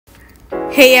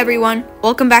Hey everyone,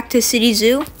 welcome back to City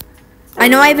Zoo. I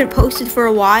know I haven't posted for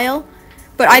a while,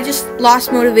 but I just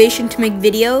lost motivation to make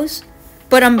videos.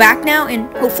 But I'm back now, and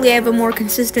hopefully I have a more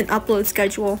consistent upload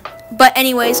schedule. But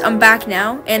anyways, I'm back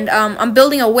now, and I'm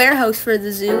building a warehouse for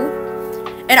the zoo.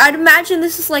 And I'd imagine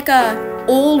this is like a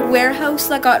old warehouse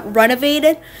that got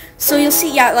renovated. So you'll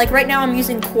see, yeah, like right now I'm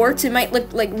using quartz. It might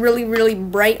look like really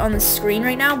bright on the screen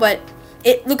right now, but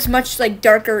it looks much like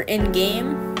darker in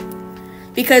game.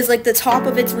 Because like the top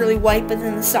of it's really white, but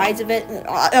then the sides of it,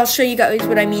 I'll show you guys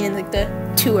what I mean in like the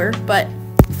tour. But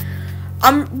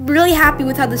I'm really happy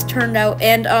with how this turned out,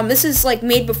 and this is like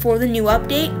made before the new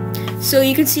update. So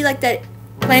you can see like that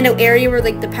planned out area where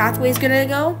like the pathway is gonna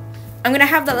go. I'm gonna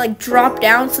have that like drop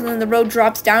down, so then the road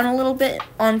drops down a little bit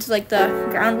onto like the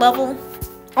ground level.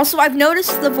 Also, I've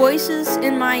noticed the voices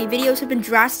in my videos have been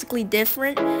drastically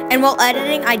different, and while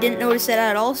editing, I didn't notice it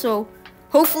at all. So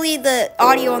hopefully the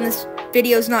audio on this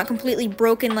video is not completely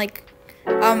broken like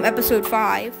episode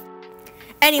 5.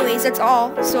 Anyways, that's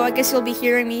all. So I guess you'll be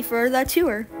hearing me for the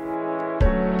tour.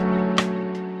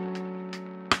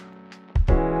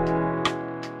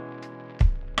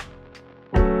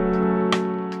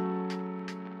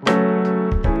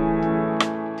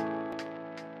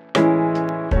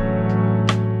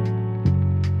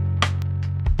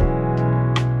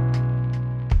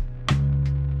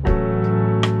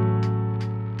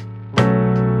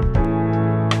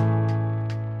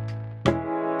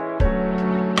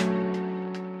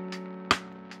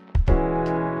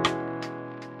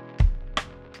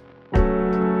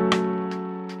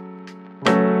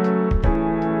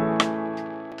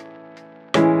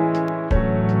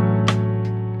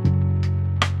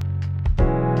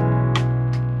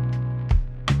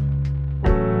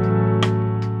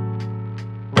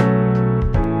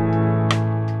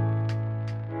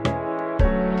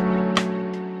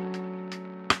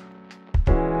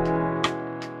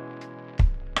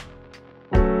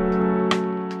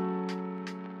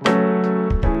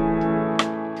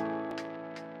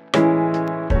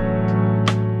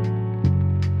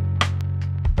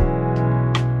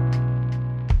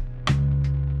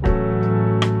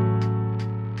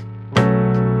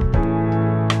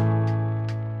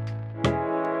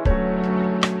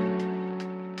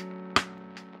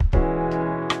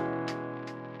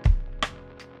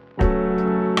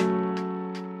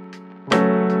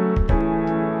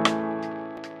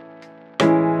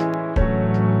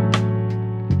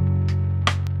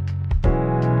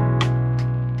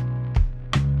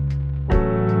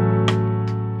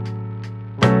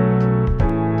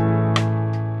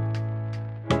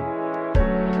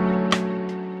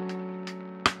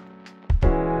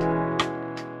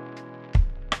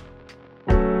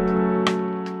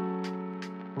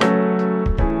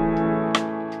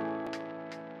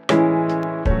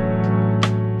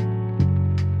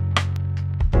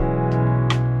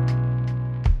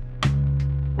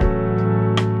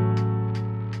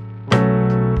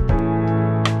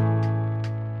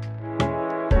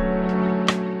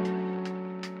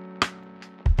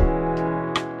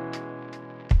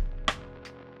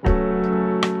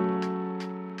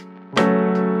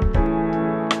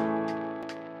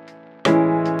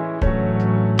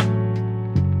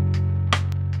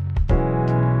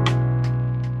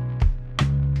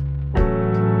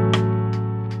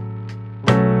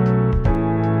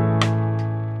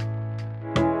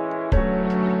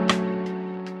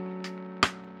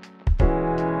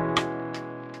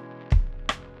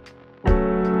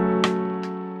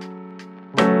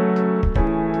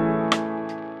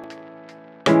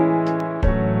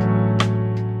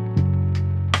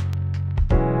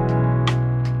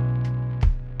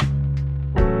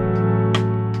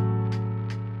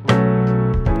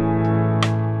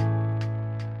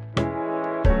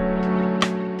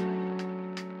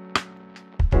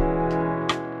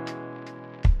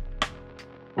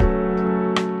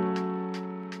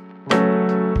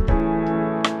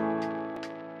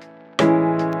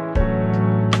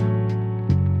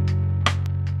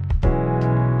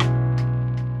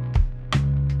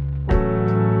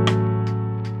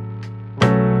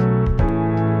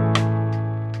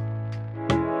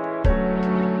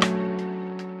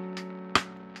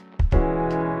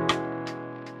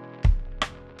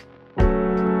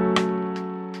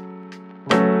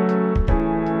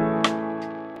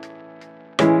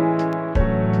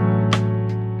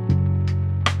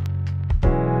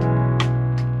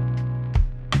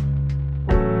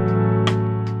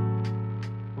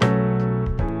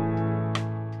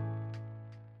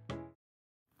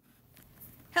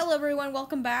 Hello everyone,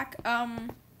 welcome back.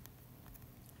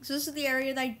 So this is the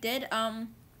area that I did.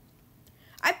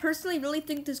 I personally really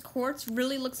think this quartz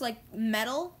really looks like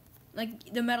metal.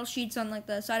 like the metal sheets on like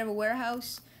the side of a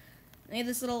warehouse. They have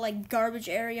this little like garbage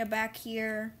area back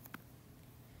here.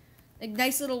 Like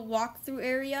nice little walk-through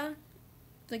area,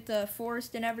 like the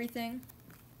forest and everything.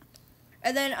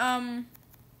 And then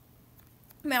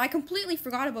man, I completely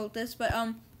forgot about this, but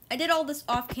I did all this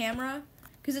off camera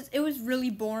because it was really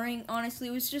boring. Honestly,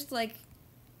 it was just like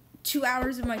 2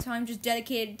 hours of my time just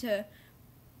dedicated to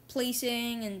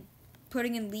placing and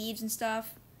putting in leaves and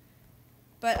stuff.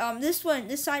 But this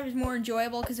side was more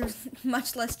enjoyable because there was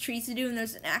much less trees to do, and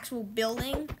there's an actual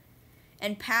building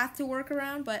and path to work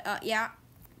around. But yeah,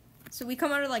 so we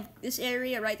come out of like this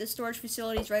area, right? The storage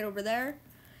facility is right over there,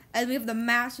 and we have the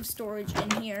massive storage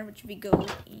in here, which we go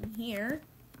in here.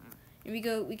 And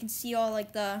we can see all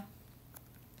like the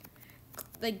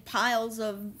piles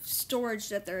of storage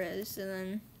that there is, and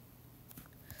then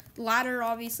ladder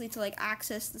obviously to like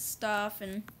access the stuff.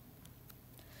 And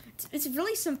it's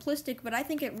really simplistic, but I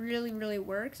think it really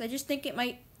works. I just think it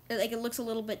might, like, it looks a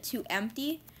little bit too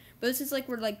empty. But this is like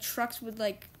where like trucks would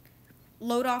like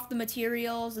load off the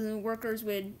materials, and the workers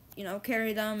would, you know,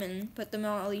 carry them and put them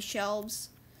on all these shelves.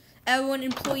 And when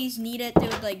employees need it, they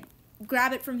would like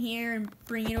grab it from here and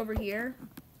bring it over here.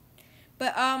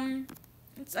 But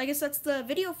I guess that's the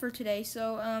video for today.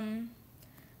 So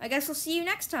I guess I'll see you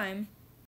next time.